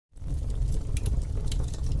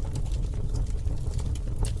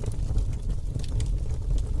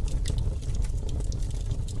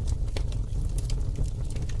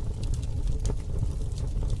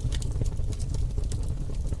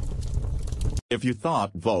If you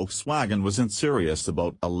thought Volkswagen wasn't serious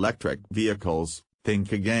about electric vehicles,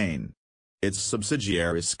 think again. Its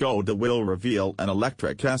subsidiary Skoda will reveal an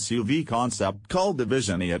electric SUV concept called the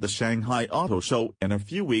Vision-e at the Shanghai Auto Show in a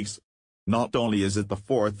few weeks. Not only is it the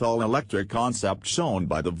fourth all-electric concept shown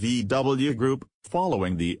by the VW Group,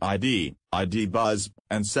 following the ID Buzz,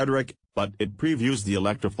 and Cedric, but it previews the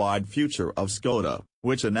electrified future of Skoda,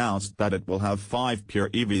 which announced that it will have 5 pure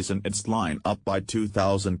EVs in its lineup by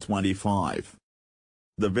 2025.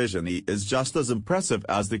 The Vision-e is just as impressive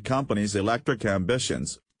as the company's electric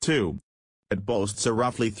ambitions, too. It boasts a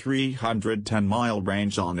roughly 310-mile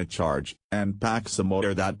range on a charge, and packs a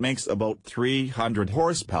motor that makes about 300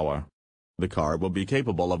 horsepower. The car will be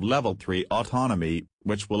capable of Level 3 autonomy,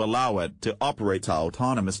 which will allow it to operate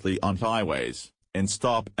autonomously on highways, in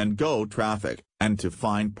stop-and-go traffic, and to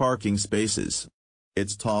find parking spaces.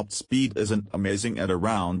 Its top speed isn't amazing at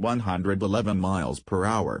around 111 miles per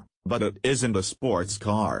hour, but it isn't a sports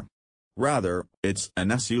car. Rather, it's an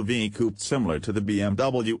SUV coupe similar to the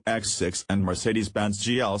BMW X6 and Mercedes-Benz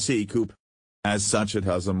GLC Coupe. As such, it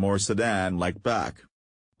has a more sedan-like back.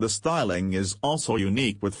 The styling is also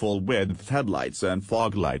unique with full-width headlights and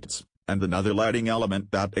foglights, and another lighting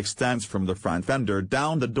element that extends from the front fender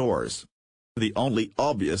down the doors. The only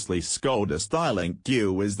obviously Skoda styling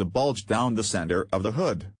cue is the bulge down the center of the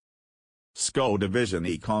hood. Skoda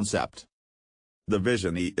Vision-e concept. The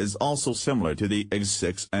Vision-e is also similar to the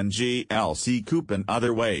X6 and GLC Coupe in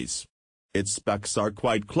other ways. Its specs are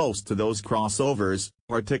quite close to those crossovers,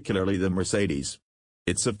 particularly the Mercedes.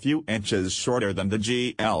 It's a few inches shorter than the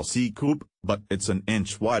GLC Coupe, but it's an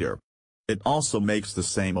inch wider. It also makes the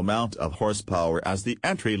same amount of horsepower as the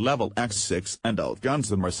entry-level X6 and outguns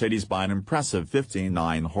the Mercedes by an impressive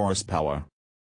 59 horsepower.